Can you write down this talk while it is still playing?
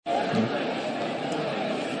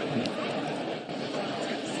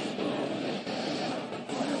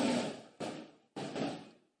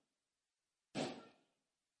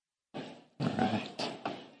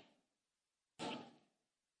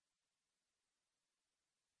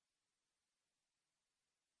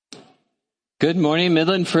Good morning,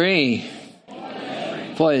 Midland Free.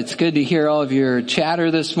 Boy, it's good to hear all of your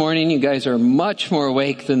chatter this morning. You guys are much more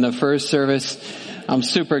awake than the first service. I'm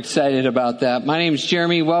super excited about that. My name is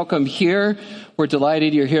Jeremy. Welcome here. We're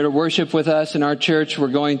delighted you're here to worship with us in our church. We're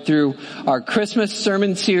going through our Christmas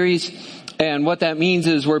sermon series. And what that means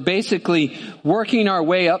is we're basically working our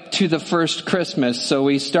way up to the first Christmas. So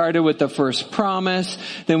we started with the first promise,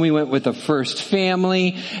 then we went with the first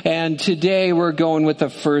family, and today we're going with the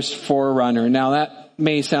first forerunner. Now that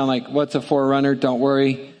may sound like, what's a forerunner? Don't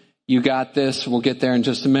worry, you got this. We'll get there in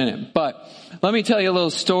just a minute. But let me tell you a little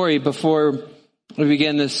story before we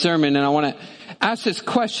begin this sermon, and I want to ask this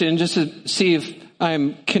question just to see if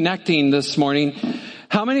I'm connecting this morning.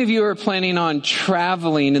 How many of you are planning on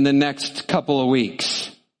traveling in the next couple of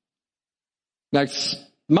weeks? Next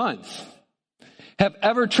month? Have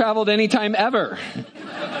ever traveled anytime ever?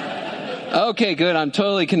 Okay, good. I'm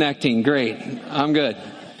totally connecting. Great. I'm good.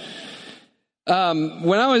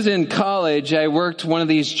 When I was in college, I worked one of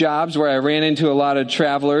these jobs where I ran into a lot of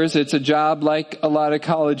travelers. It's a job like a lot of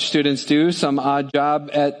college students do, some odd job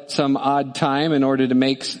at some odd time in order to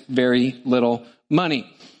make very little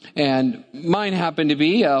money. And mine happened to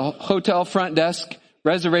be a hotel front desk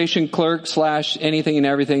reservation clerk / anything and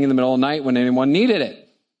everything in the middle of the night when anyone needed it.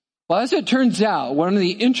 Well, as it turns out, one of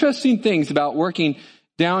the interesting things about working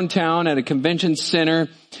downtown at a convention center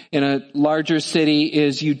in a larger city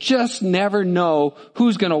is you just never know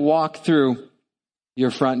who's going to walk through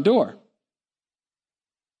your front door.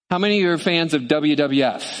 How many of you are fans of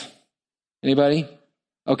WWF? Anybody?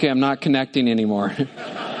 Okay, I'm not connecting anymore.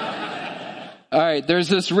 All right, there's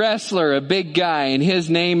this wrestler, a big guy, and his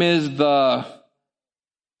name is the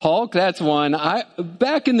Hulk. That's one.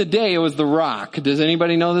 Back in the day, it was The Rock. Does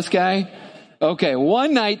anybody know this guy? Okay,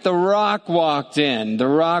 one night The Rock walked in. The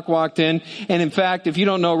Rock walked in, and in fact, if you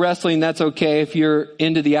don't know wrestling, that's okay if you're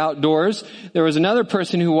into the outdoors. There was another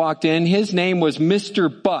person who walked in. His name was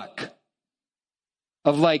Mr. Buck,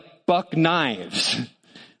 of like Buck Knives.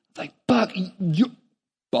 Like, Buck? You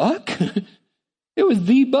Buck? It was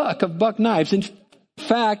the Buck of Buck Knives. In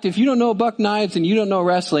fact, if you don't know Buck Knives and you don't know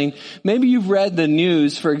wrestling, maybe you've read the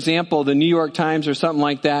news, for example, the New York Times or something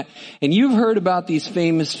like that, and you've heard about these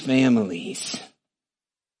famous families.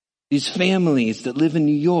 These families that live in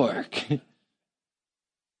New York.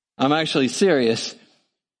 I'm actually serious.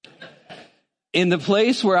 In the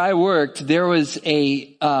place where I worked, there was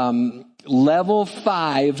a level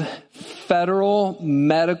 5 federal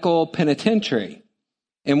medical penitentiary.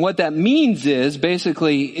 And what that means is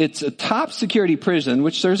basically it's a top security prison,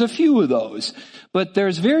 which there's a few of those, but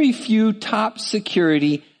there's very few top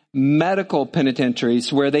security medical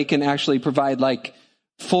penitentiaries where they can actually provide like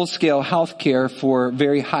full scale health care for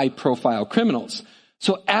very high profile criminals.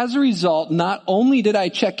 So as a result, not only did I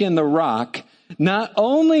check in The Rock, not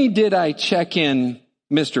only did I check in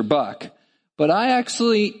Mr. Buck, but I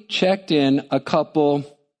actually checked in a couple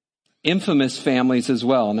infamous families as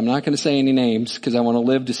well. And I'm not going to say any names because I want to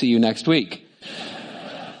live to see you next week.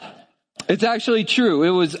 It's actually true. It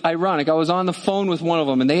was ironic. I was on the phone with one of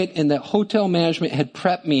them and the hotel management had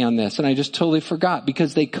prepped me on this and I just totally forgot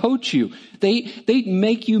because they coach you. They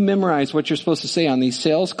make you memorize what you're supposed to say on these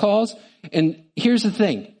sales calls. And here's the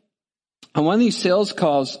thing. On one of these sales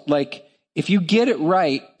calls, like if you get it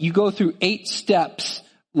right, you go through 8 steps,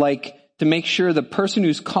 like to make sure the person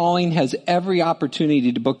who's calling has every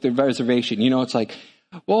opportunity to book their reservation. You know, it's like,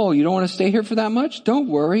 whoa, you don't want to stay here for that much? Don't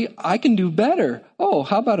worry, I can do better. Oh,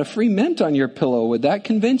 how about a free mint on your pillow? Would that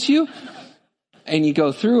convince you? And you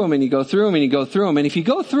go through them and you go through them and you go through them. And if you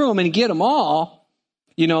go through them and you get them all,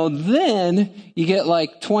 you know, then you get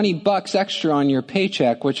like $20 extra on your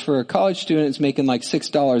paycheck, which for a college student is making like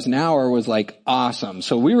 $6 an hour was like awesome.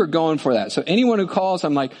 So we were going for that. So anyone who calls,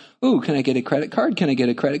 I'm like, ooh, can I get a credit card? Can I get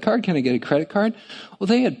a credit card? Can I get a credit card? Well,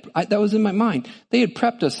 that was in my mind. They had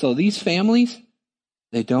prepped us though. These families,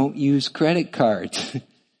 they don't use credit cards.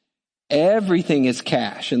 Everything is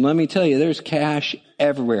cash. And let me tell you, there's cash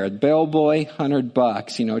everywhere. Bellboy,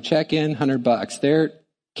 $100, you know, check in, $100. They're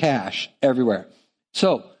cash everywhere.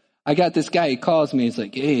 So I got this guy, he calls me, he's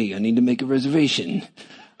like, hey, I need to make a reservation.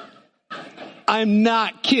 I'm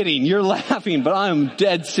not kidding. You're laughing, but I'm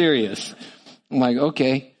dead serious. I'm like,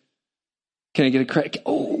 okay, can I get a credit?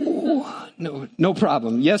 Oh, no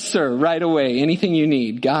problem. Yes, sir. Right away. Anything you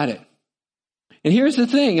need. Got it. And here's the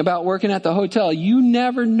thing about working at the hotel. You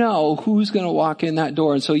never know who's going to walk in that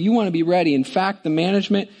door. And so you want to be ready. In fact, the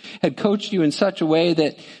management had coached you in such a way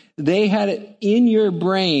that they had it in your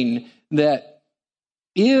brain that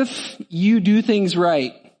if you do things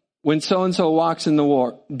right, when so-and-so walks in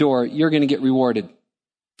the door, you're going to get rewarded.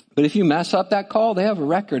 But if you mess up that call, they have a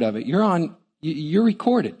record of it. You're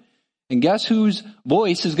recorded. And guess whose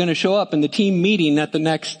voice is going to show up in the team meeting at the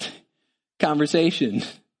next conversation?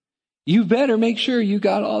 You better make sure you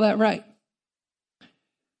got all that right.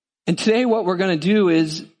 And today what we're going to do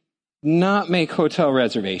is not make hotel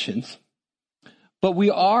reservations, but we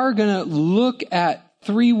are going to look at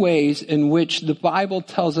 3 ways in which the Bible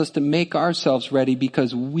tells us to make ourselves ready,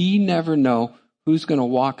 because we never know who's going to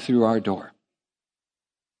walk through our door.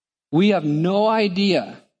 We have no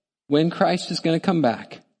idea when Christ is going to come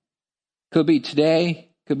back. Could be today,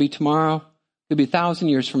 could be tomorrow, could be 1,000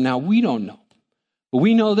 years from now. We don't know. But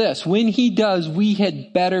we know this: when he does, we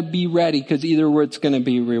had better be ready, because either it's going to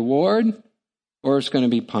be reward or it's going to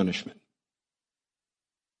be punishment.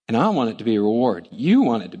 And I want it to be a reward. You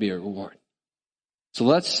want it to be a reward. So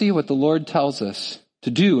let's see what the Lord tells us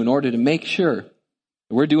to do in order to make sure that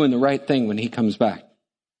we're doing the right thing when he comes back.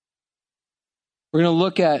 We're going to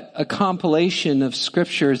look at a compilation of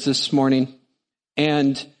scriptures this morning,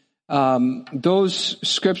 and those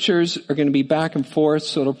scriptures are going to be back and forth,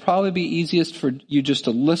 so it'll probably be easiest for you just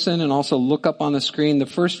to listen and also look up on the screen. The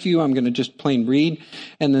first few I'm going to just plain read,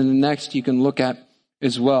 and then the next you can look at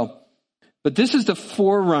as well. But this is the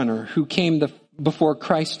forerunner who came before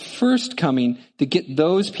Christ's first coming to get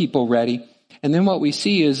those people ready. And then what we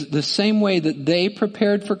see is the same way that they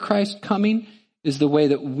prepared for Christ's coming is the way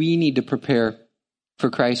that we need to prepare for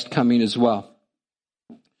Christ's coming as well.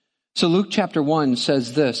 So Luke chapter 1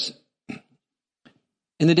 says this: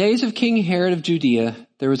 In the days of King Herod of Judea,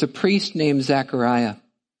 there was a priest named Zechariah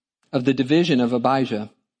of the division of Abijah.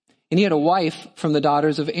 And he had a wife from the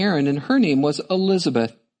daughters of Aaron, and her name was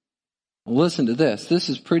Elizabeth. Listen to this. This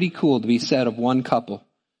is pretty cool to be said of one couple.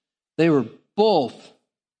 They were both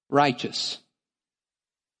righteous,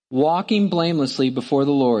 walking blamelessly before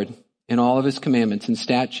the Lord in all of his commandments and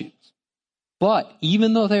statutes. But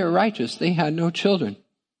even though they were righteous, they had no children,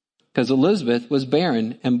 because Elizabeth was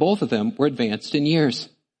barren, and both of them were advanced in years.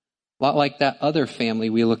 A lot like that other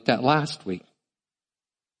family we looked at last week.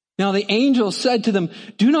 Now the angel said to them,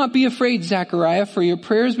 "Do not be afraid, Zechariah, for your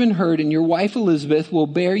prayer has been heard, and your wife Elizabeth will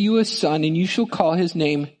bear you a son, and you shall call his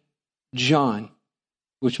name John,"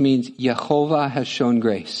 which means Jehovah has shown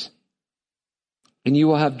grace. "And you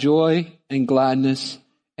will have joy and gladness,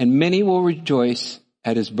 and many will rejoice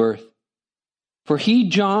at his birth. For he,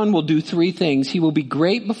 John, will do 3 things. He will be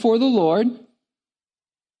great before the Lord.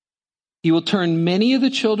 He will turn many of the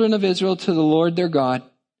children of Israel to the Lord their God,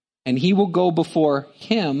 and he will go before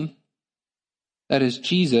him," that is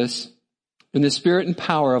Jesus, "in the spirit and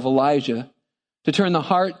power of Elijah, to turn the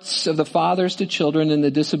hearts of the fathers to children and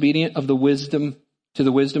the disobedient of the wisdom to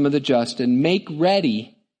the wisdom of the just, and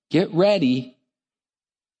get ready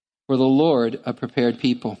for the Lord a prepared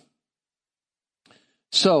people."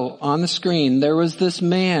 So, on the screen, there was this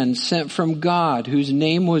man sent from God whose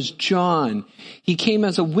name was John. He came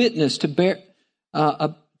as a witness to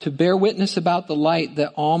bear witness about the light,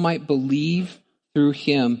 that all might believe through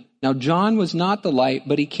him. Now, John was not the light,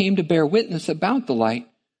 but he came to bear witness about the light.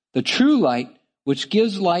 The true light, which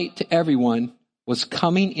gives light to everyone, was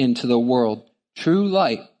coming into the world. True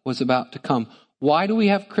light was about to come. Why do we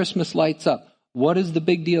have Christmas lights up? What is the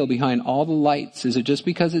big deal behind all the lights? Is it just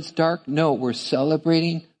because it's dark? No, we're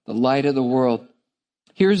celebrating the light of the world.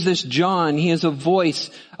 Here's this John. He is a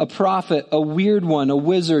voice, a prophet, a weird one, a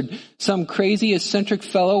wizard, some crazy eccentric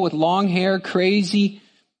fellow with long hair, crazy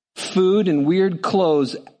food, and weird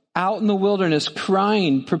clothes, out in the wilderness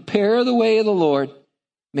crying, "Prepare the way of the Lord,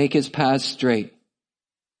 make his paths straight."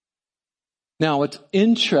 Now, what's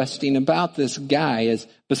interesting about this guy is,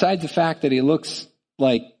 besides the fact that he looks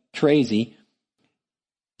like crazy,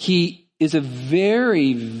 he is a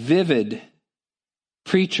very vivid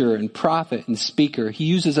preacher and prophet and speaker. He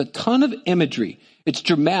uses a ton of imagery. It's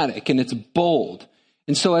dramatic and it's bold.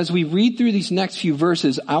 And so as we read through these next few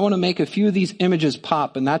verses, I want to make a few of these images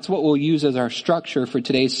pop, and that's what we'll use as our structure for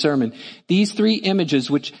today's sermon. These 3 images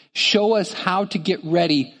which show us how to get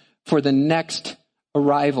ready for the next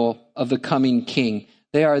arrival of the coming king.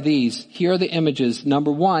 They are these. Here are the images.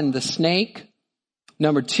 Number 1, the snake.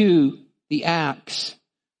 Number 2, the axe.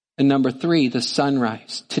 And number 3, the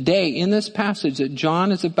sunrise. Today, in this passage that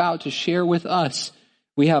John is about to share with us,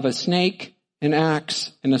 we have a snake, an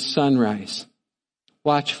axe, and a sunrise.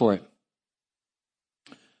 Watch for it.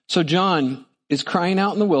 So John is crying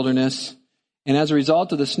out in the wilderness, and as a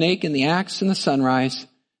result of the snake and the axe and the sunrise,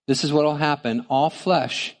 this is what will happen. All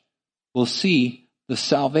flesh will see the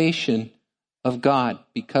salvation of God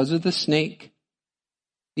because of the snake,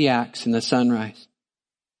 the axe, and the sunrise.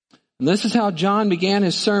 And this is how John began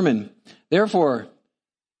his sermon. "Therefore,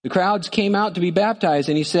 the crowds came out to be baptized,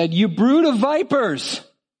 and he said, 'You brood of vipers,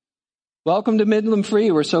 welcome to Midland Free.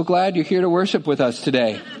 We're so glad you're here to worship with us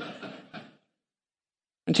today.'"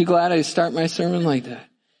 Aren't you glad I start my sermon like that?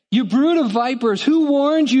 You brood of vipers, who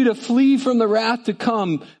warned you to flee from the wrath to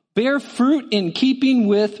come? Bear fruit in keeping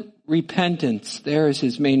with repentance. There is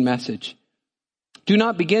his main message. Do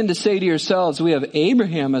not begin to say to yourselves, we have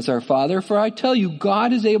Abraham as our father, for I tell you,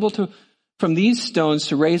 God is able to, from these stones,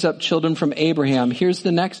 to raise up children from Abraham. Here's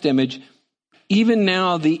the next image. Even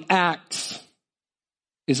now the axe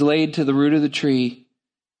is laid to the root of the tree.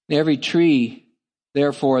 Every tree,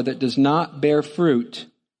 therefore, that does not bear fruit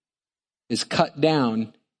is cut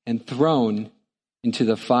down and thrown into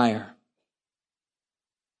the fire.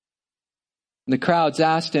 And the crowds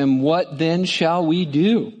asked him, what then shall we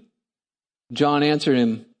do? John answered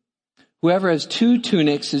him, whoever has 2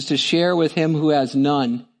 tunics is to share with him who has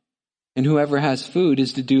none, and whoever has food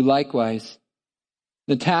is to do likewise.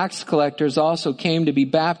 The tax collectors also came to be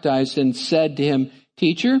baptized and said to him,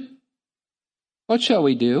 Teacher, what shall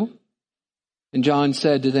we do? And John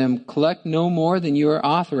said to them, collect no more than you are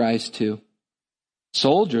authorized to.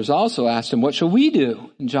 Soldiers also asked him, what shall we do?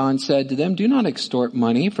 And John said to them, do not extort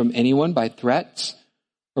money from anyone by threats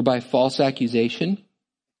or by false accusation,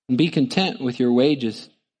 and be content with your wages.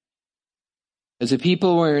 As the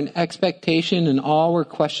people were in expectation and all were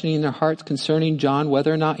questioning in their hearts concerning John,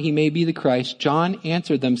 whether or not he may be the Christ, John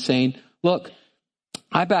answered them saying, look,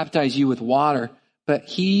 I baptize you with water, but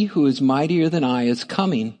he who is mightier than I is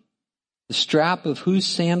coming, the strap of whose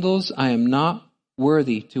sandals I am not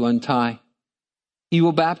worthy to untie. He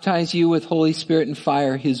will baptize you with Holy Spirit and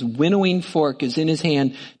fire. His winnowing fork is in his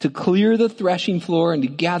hand to clear the threshing floor and to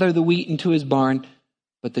gather the wheat into his barn.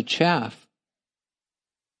 But the chaff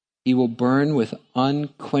he will burn with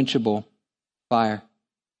unquenchable fire.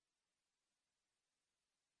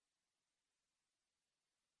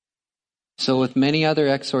 So with many other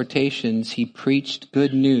exhortations, he preached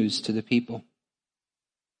good news to the people.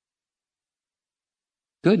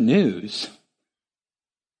 Good news.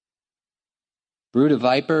 Brood of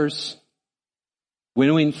vipers,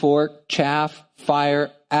 winnowing fork, chaff,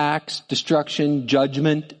 fire, axe, destruction,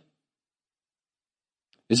 judgment.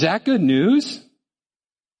 Is that good news?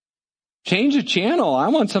 Change the channel. I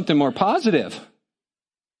want something more positive.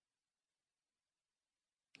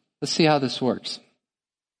 Let's see how this works.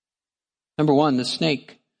 Number 1, the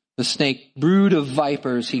snake. The snake. Brood of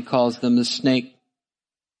vipers, he calls them, the snake.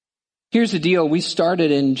 Here's the deal. We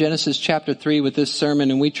started in Genesis chapter 3 with this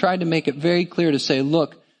sermon, and we tried to make it very clear to say,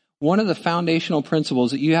 look, one of the foundational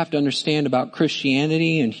principles that you have to understand about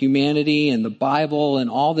Christianity and humanity and the Bible and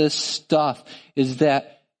all this stuff is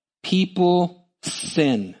that people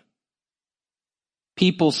sin.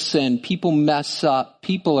 People sin. People mess up.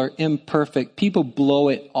 People are imperfect. People blow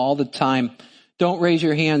it all the time. Don't raise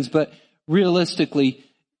your hands, but realistically,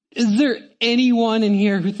 is there anyone in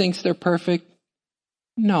here who thinks they're perfect?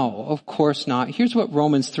 No, of course not. Here's what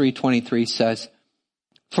Romans 3:23 says.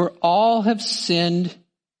 For all have sinned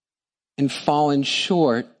and fallen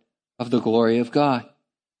short of the glory of God.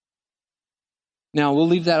 Now, we'll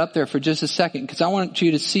leave that up there for just a second because I want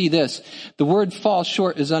you to see this. The word fall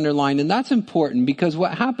short is underlined, and that's important because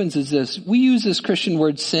what happens is this. We use this Christian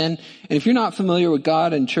word sin, and if you're not familiar with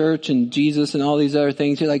God and church and Jesus and all these other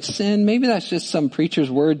things, you're like, sin, maybe that's just some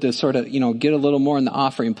preacher's word to sort of, get a little more in the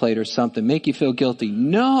offering plate or something, make you feel guilty.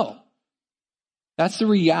 No. That's the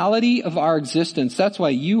reality of our existence. That's why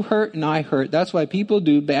you hurt and I hurt. That's why people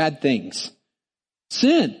do bad things.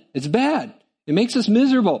 Sin, it's bad. It makes us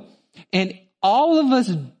miserable. And all of us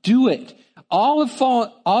do it. All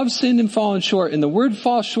have sinned and fallen short. And the word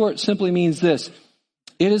fall short simply means this.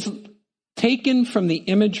 It is taken from the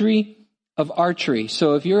imagery of archery.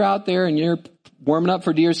 So if you're out there and you're warming up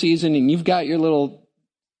for deer season and you've got your little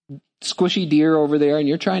squishy deer over there and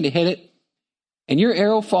you're trying to hit it and your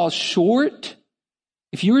arrow falls short,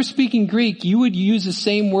 if you were speaking Greek, you would use the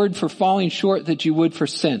same word for falling short that you would for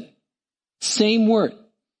sin. Same word.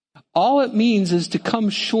 All it means is to come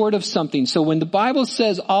short of something. So when the Bible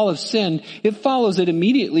says all have sinned, it follows it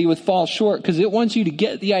immediately with fall short because it wants you to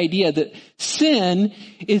get the idea that sin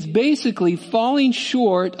is basically falling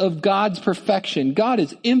short of God's perfection. God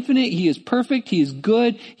is infinite. He is perfect. He is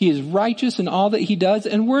good. He is righteous in all that he does,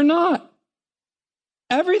 and we're not.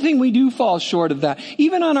 Everything we do falls short of that.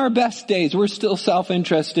 Even on our best days, we're still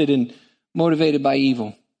self-interested and motivated by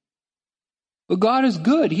evil. But God is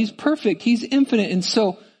good. He's perfect. He's infinite. And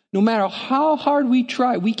so no matter how hard we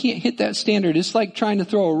try, we can't hit that standard. It's like trying to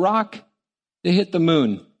throw a rock to hit the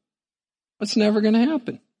moon. It's never going to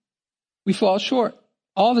happen. We fall short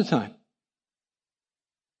all the time.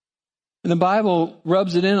 And the Bible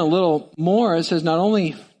rubs it in a little more. It says not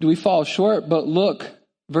only do we fall short, but look,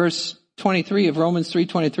 verse 23 of Romans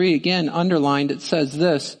 3:23, again underlined, it says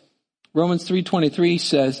this. Romans 3:23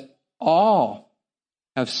 says, all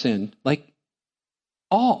have sinned. Like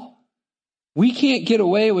all. We can't get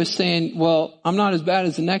away with saying, well, I'm not as bad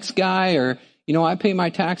as the next guy, or, I pay my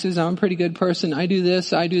taxes, I'm a pretty good person, I do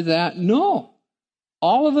this, I do that. No.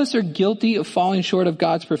 All of us are guilty of falling short of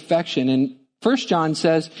God's perfection. And 1 John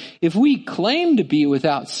says, if we claim to be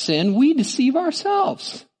without sin, we deceive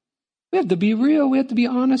ourselves. We have to be real. We have to be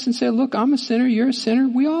honest and say, look, I'm a sinner, you're a sinner,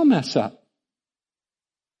 we all mess up.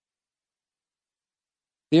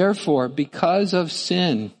 Therefore, because of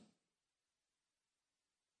sin,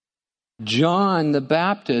 John the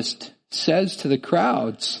Baptist says to the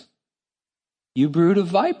crowds, you brood of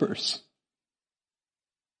vipers,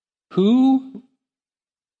 who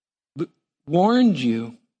warned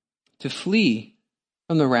you to flee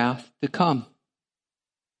from the wrath to come?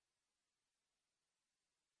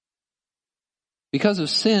 Because of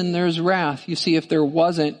sin, there's wrath. You see, if there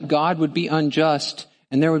wasn't, God would be unjust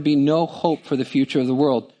and there would be no hope for the future of the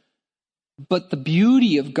world. But the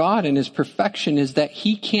beauty of God and his perfection is that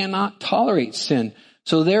he cannot tolerate sin.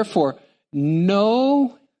 So therefore,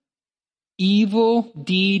 no evil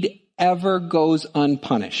deed ever goes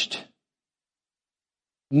unpunished.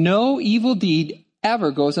 No evil deed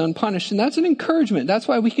ever goes unpunished. And that's an encouragement. That's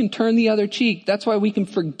why we can turn the other cheek. That's why we can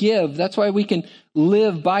forgive. That's why we can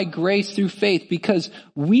live by grace through faith, because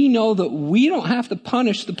we know that we don't have to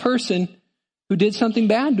punish the person who did something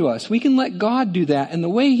bad to us. We can let God do that. And the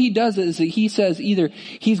way he does it is that he says either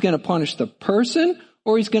he's going to punish the person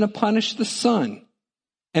or he's going to punish the son.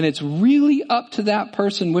 And it's really up to that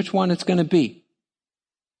person which one it's going to be.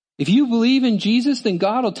 If you believe in Jesus, then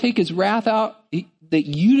God will take his wrath out that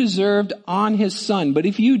you deserved on his son. But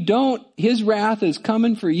if you don't, his wrath is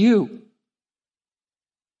coming for you.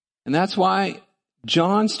 And that's why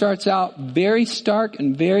John starts out very stark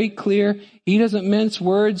and very clear. He doesn't mince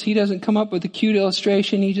words. He doesn't come up with a cute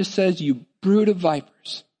illustration. He just says, you brood of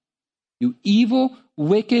vipers, you evil,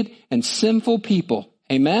 wicked, and sinful people.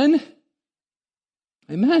 Amen?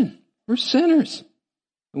 Amen. We're sinners.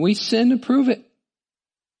 And we sin to prove it.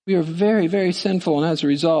 We are very, very sinful. And as a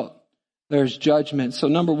result, there's judgment. So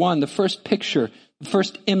number one, the first picture, the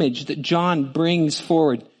first image that John brings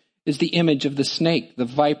forward is the image of the snake, the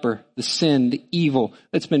viper, the sin, the evil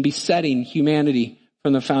that's been besetting humanity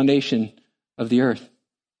from the foundation of the earth.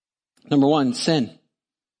 Number one, sin.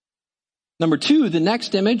 Number two, the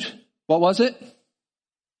next image, what was it?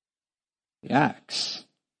 The axe.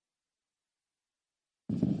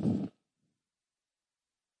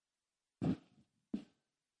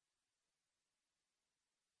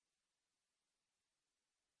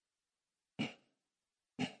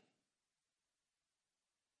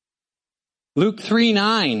 Luke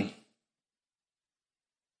 3:9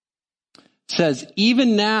 says,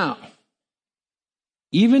 even now,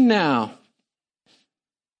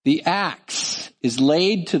 the axe is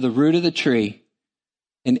laid to the root of the tree,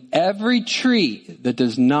 and every tree that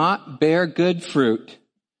does not bear good fruit.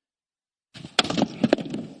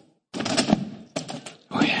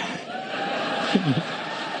 Oh yeah.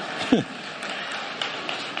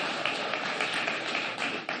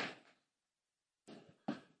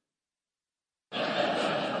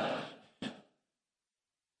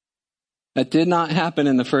 That did not happen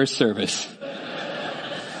in the first service.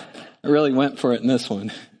 I really went for it in this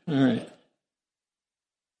one. All right.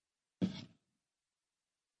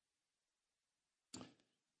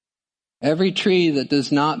 Every tree that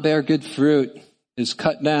does not bear good fruit is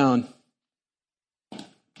cut down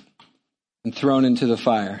and thrown into the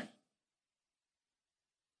fire.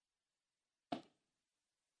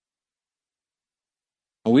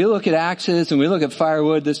 We look at axes and we look at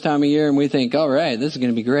firewood this time of year and we think, all right, this is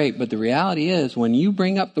going to be great. But the reality is, when you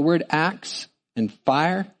bring up the word axe and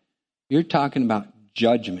fire, you're talking about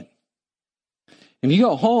judgment. If you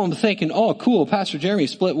go home thinking, oh, cool, Pastor Jeremy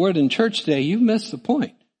split word in church today, you've missed the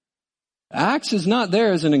point. The axe is not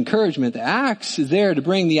there as an encouragement. The axe is there to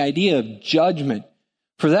bring the idea of judgment.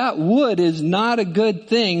 For that wood is not a good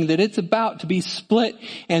thing, that it's about to be split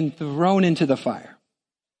and thrown into the fire.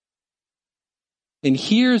 And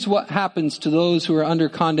here's what happens to those who are under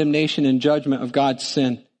condemnation and judgment of God's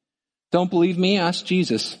sin. Don't believe me? Ask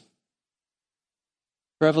Jesus.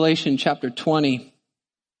 Revelation chapter 20,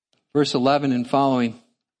 verse 11 and following.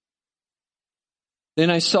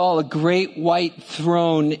 Then I saw a great white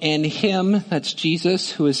throne, and him, that's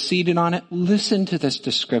Jesus, who is seated on it. Listen to this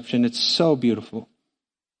description. It's so beautiful.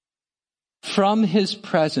 From his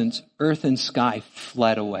presence, earth and sky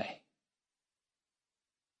fled away.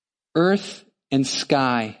 Earth and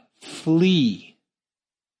sky flee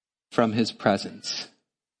from his presence.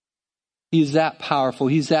 He's that powerful.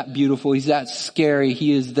 He's that beautiful. He's that scary.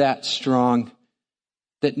 He is that strong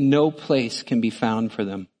that no place can be found for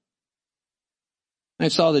them. I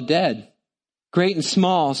saw the dead, great and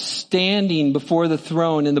small, standing before the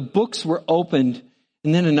throne, and the books were opened.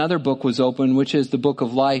 And then another book was opened, which is the book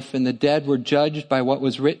of life. And the dead were judged by what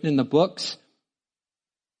was written in the books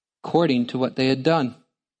according to what they had done.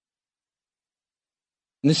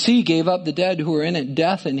 And the sea gave up the dead who were in it.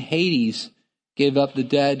 Death and Hades gave up the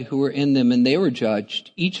dead who were in them, and they were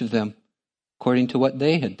judged, each of them, according to what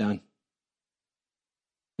they had done.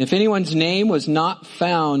 If anyone's name was not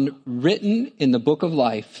found written in the book of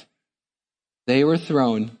life, they were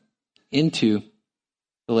thrown into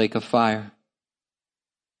the lake of fire.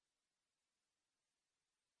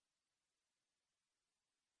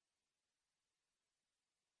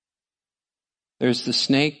 There's the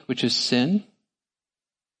snake, which is sin,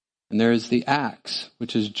 and there is the axe,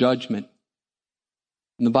 which is judgment.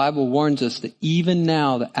 And the Bible warns us that even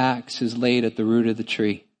now the axe is laid at the root of the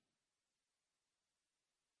tree.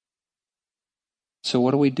 So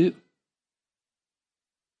what do we do?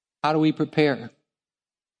 How do we prepare?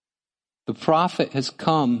 The prophet has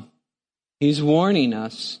come. He's warning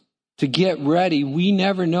us to get ready. We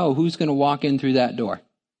never know who's going to walk in through that door.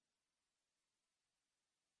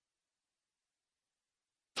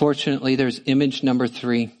 Fortunately, there's image number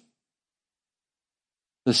 3.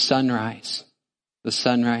 The sunrise. The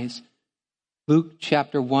sunrise. Luke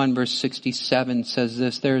chapter 1 verse 67 says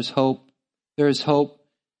this, there is hope. There is hope.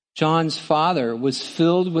 John's father was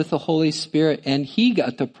filled with the Holy Spirit and he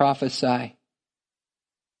got to prophesy.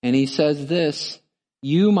 And he says this,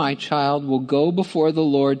 you, my child, will go before the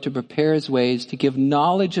Lord to prepare his ways, to give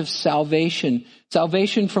knowledge of salvation.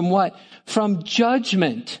 Salvation from what? From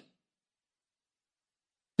judgment.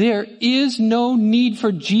 There is no need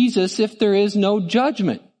for Jesus if there is no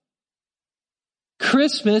judgment.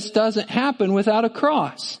 Christmas doesn't happen without a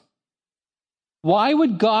cross. Why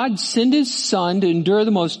would God send his son to endure the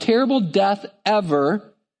most terrible death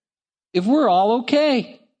ever if we're all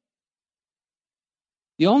okay?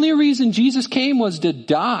 The only reason Jesus came was to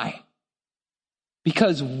die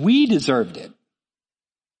because we deserved it.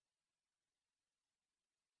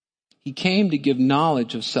 He came to give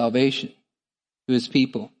knowledge of salvation to his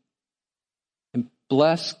people and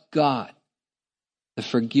bless God, the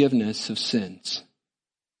forgiveness of sins.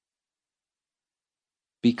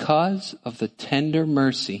 Because of the tender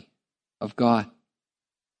mercy of God,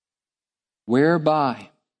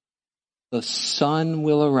 whereby the sun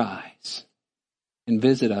will arise and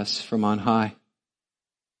visit us from on high,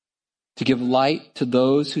 to give light to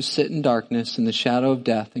those who sit in darkness and the shadow of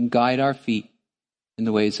death, and guide our feet in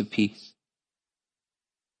the ways of peace.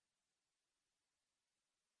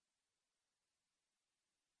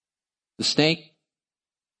 The snake,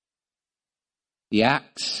 the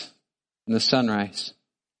axe, and the sunrise.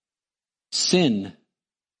 Sin,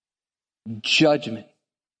 judgment,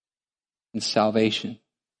 and salvation.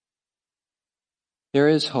 There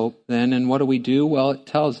is hope then, and what do we do? Well, it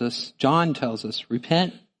tells us, John tells us,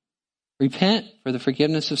 repent. Repent for the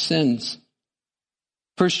forgiveness of sins.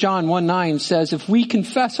 1 John 1:9 says, if we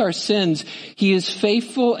confess our sins, he is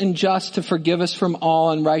faithful and just to forgive us from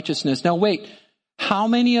all unrighteousness. Now wait, how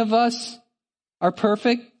many of us are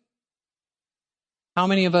perfect? How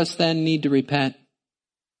many of us then need to repent?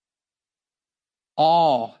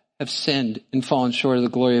 All have sinned and fallen short of the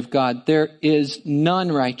glory of God. There is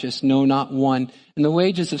none righteous, no, not one. And the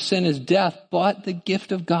wages of sin is death, but the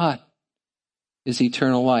gift of God is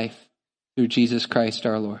eternal life through Jesus Christ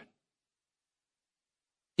our Lord.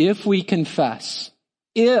 If we confess,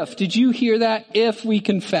 did you hear that? If we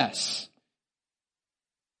confess.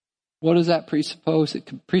 What does that presuppose?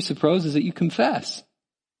 It presupposes that you confess.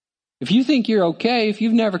 If you think you're okay, if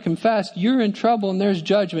you've never confessed, you're in trouble and there's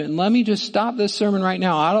judgment. And let me just stop this sermon right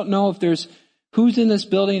now. I don't know if there's who's in this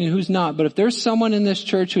building and who's not, but if there's someone in this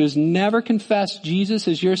church who has never confessed Jesus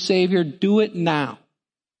as your Savior, do it now.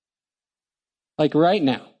 Like right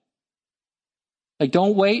now. Like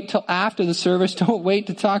don't wait till after the service. Don't wait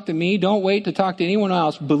to talk to me. Don't wait to talk to anyone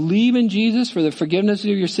else. Believe in Jesus for the forgiveness of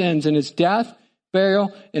your sins and his death,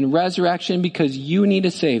 burial, and resurrection because you need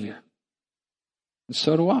a Savior. And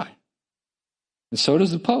so do I. And so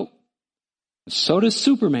does the Pope. And so does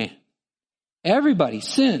Superman. Everybody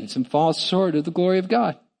sins and falls short of the glory of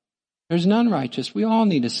God. There's none righteous. We all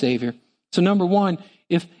need a Savior. So number one,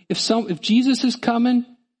 if Jesus is coming,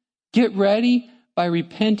 get ready by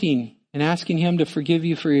repenting and asking him to forgive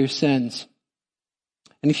you for your sins.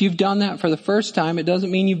 And if you've done that for the first time, it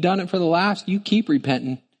doesn't mean you've done it for the last. You keep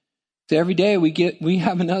repenting. So every day we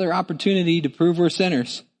have another opportunity to prove we're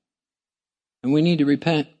sinners. And we need to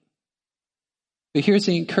repent. But here's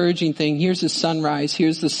the encouraging thing. Here's the sunrise.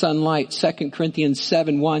 Here's the sunlight. 2 Corinthians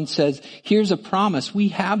 7:1 says, here's a promise. We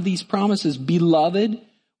have these promises. Beloved,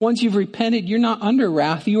 Once you've repented, you're not under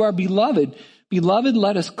wrath. You are beloved. Beloved,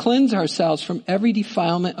 let us cleanse ourselves from every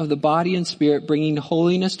defilement of the body and spirit, bringing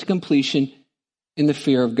holiness to completion in the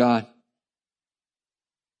fear of God.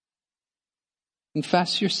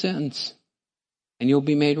 Confess your sins, and you'll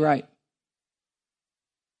be made right.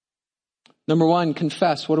 Number one,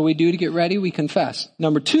 confess. What do we do to get ready? We confess.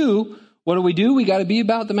 Number two, what do? We got to be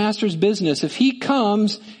about the master's business. If he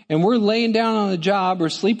comes and we're laying down on the job or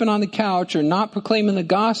sleeping on the couch or not proclaiming the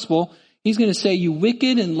gospel, he's going to say, you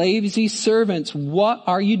wicked and lazy servants, what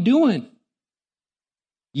are you doing?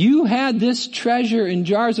 You had this treasure in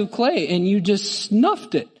jars of clay and you just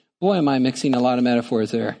snuffed it. Boy, am I mixing a lot of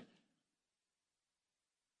metaphors there.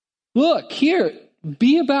 Look, here,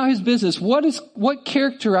 be about his business. What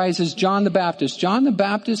characterizes John the Baptist? John the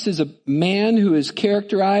Baptist is a man who is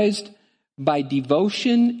characterized by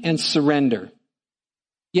devotion and surrender.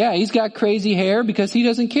 Yeah, he's got crazy hair because he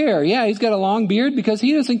doesn't care. Yeah, he's got a long beard because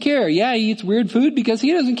he doesn't care. Yeah, he eats weird food because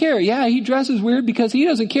he doesn't care. Yeah, he dresses weird because he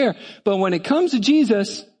doesn't care. But when it comes to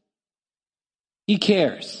Jesus, he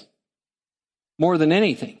cares more than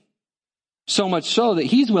anything. So much so that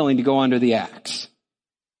he's willing to go under the axe.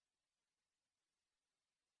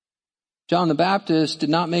 John the Baptist did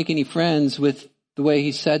not make any friends with the way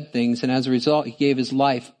he said things, and as a result, he gave his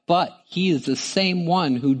life. But he is the same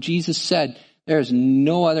one who Jesus said, there is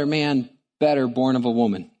no other man better born of a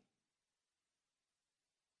woman.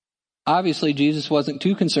 Obviously, Jesus wasn't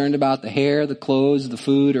too concerned about the hair, the clothes, the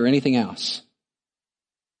food, or anything else.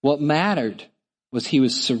 What mattered was he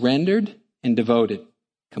was surrendered and devoted,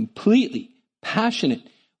 completely passionate.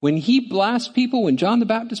 When he blasts people, when John the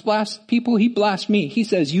Baptist blasts people, he blasts me. He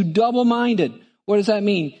says, you double-minded. What does that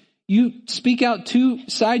mean? You speak out two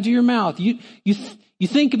sides of your mouth. You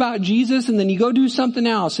think about Jesus and then you go do something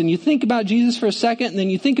else. And you think about Jesus for a second and then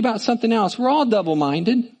you think about something else. We're all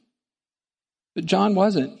double-minded. But John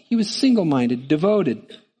wasn't. He was single-minded,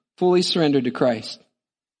 devoted, fully surrendered to Christ.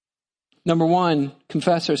 Number one,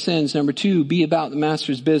 confess our sins. Number two, be about the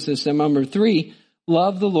master's business. And number three,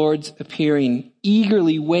 love the Lord's appearing.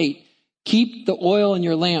 Eagerly wait. Keep the oil in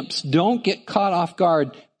your lamps. Don't get caught off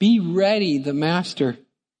guard. Be ready. The master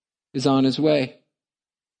is on his way.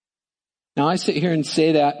 Now I sit here and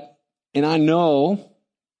say that, and I know,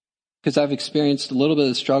 because I've experienced a little bit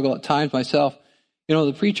of struggle at times myself,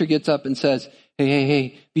 the preacher gets up and says,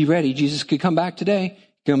 hey, be ready. Jesus could come back today.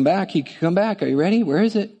 He could come back. Are you ready? Where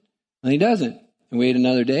is it? And he doesn't. And wait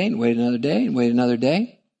another day, and wait another day, and wait another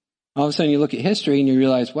day. All of a sudden you look at history and you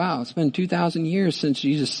realize, wow, it's been 2,000 years since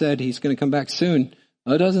Jesus said he's going to come back soon.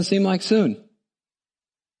 Well, it doesn't seem like soon.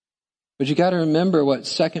 But you got to remember what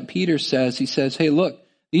 2 Peter says. He says, hey, look,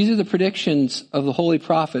 these are the predictions of the holy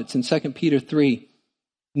prophets in 2 Peter 3.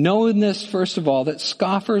 Knowing this, first of all, that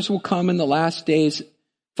scoffers will come in the last days,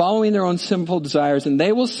 following their own sinful desires, and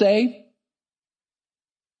they will say,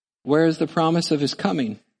 where is the promise of his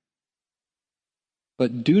coming?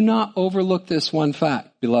 But do not overlook this one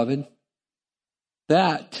fact, beloved,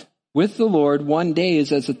 that with the Lord, 1 day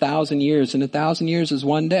is as 1,000 years, and 1,000 years is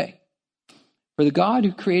 1 day. For the God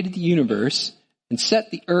who created the universe and set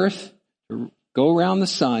the earth to go around the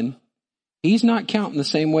sun, he's not counting the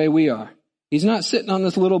same way we are. He's not sitting on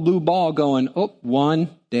this little blue ball going, 1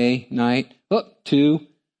 day, night, 2.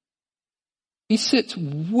 He sits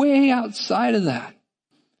way outside of that.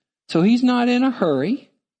 So he's not in a hurry.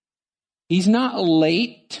 He's not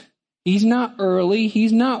late. He's not early.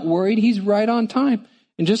 He's not worried. He's right on time.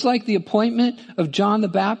 And just like the appointment of John the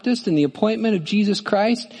Baptist and the appointment of Jesus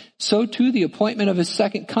Christ, so too the appointment of his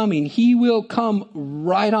second coming. He will come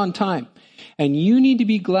right on time. And you need to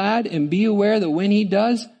be glad and be aware that when he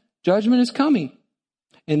does, judgment is coming.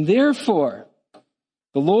 And therefore,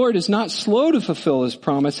 the Lord is not slow to fulfill his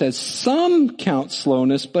promise, as some count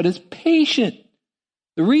slowness, but is patient.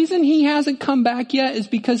 The reason he hasn't come back yet is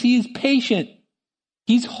because he is patient.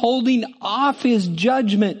 He's holding off his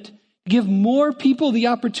judgment to give more people the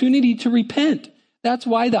opportunity to repent. That's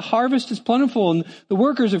why the harvest is plentiful and the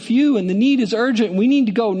workers are few and the need is urgent. And we need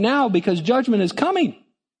to go now because judgment is coming.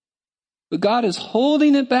 But God is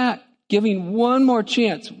holding it back, giving one more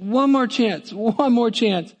chance for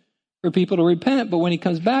people to repent. But when he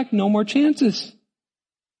comes back, no more chances.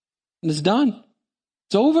 And it's done.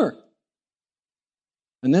 It's over.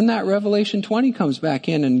 And then that Revelation 20 comes back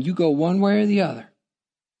in and you go one way or the other.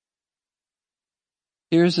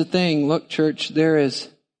 Here's the thing. Look, church, there is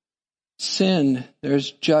sin,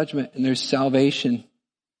 there's judgment, and there's salvation.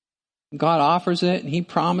 God offers it and he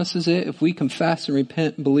promises it if we confess and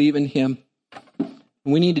repent and believe in him. And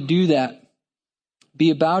we need to do that.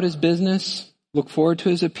 Be about his business, look forward to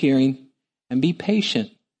his appearing, and be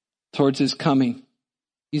patient towards his coming.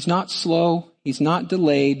 He's not slow. He's not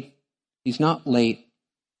delayed. He's not late.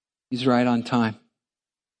 He's right on time.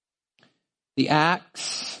 The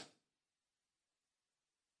axe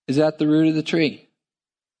is at the root of the tree.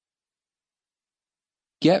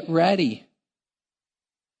 Get ready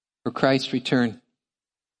for Christ's return.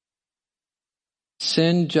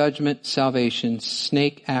 Sin, judgment, salvation,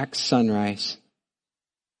 snake, axe, sunrise.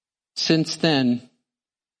 Since then,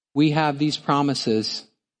 we have these promises.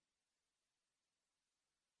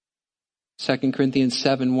 2 Corinthians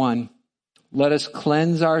 7:1. Let us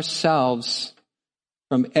cleanse ourselves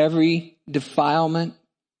from every defilement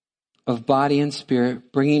of body and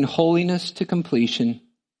spirit, bringing holiness to completion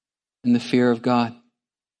in the fear of God.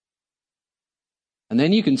 And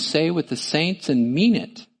then you can say with the saints and mean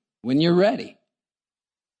it when you're ready.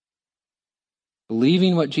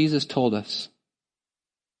 Believing what Jesus told us.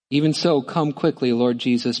 Even so, come quickly, Lord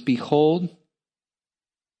Jesus. Behold,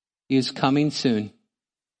 he is coming soon,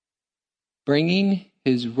 bringing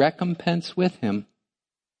his recompense with him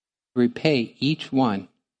to repay each one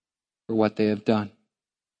for what they have done.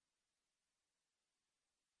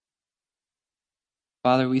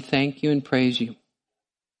 Father, we thank you and praise you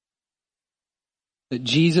that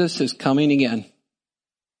Jesus is coming again.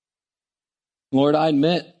 Lord, I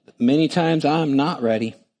admit many times I'm not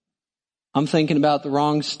ready. I'm thinking about the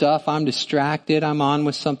wrong stuff. I'm distracted. I'm on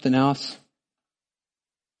with something else.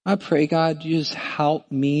 I pray, God, you just help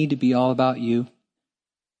me to be all about you.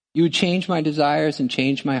 You would change my desires and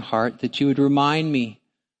change my heart, that you would remind me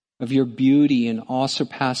of your beauty and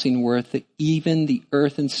all-surpassing worth, that even the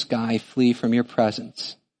earth and sky flee from your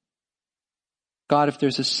presence. God, if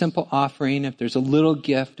there's a simple offering, if there's a little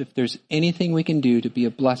gift, if there's anything we can do to be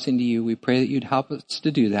a blessing to you, we pray that you'd help us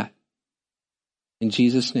to do that. In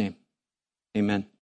Jesus' name, amen.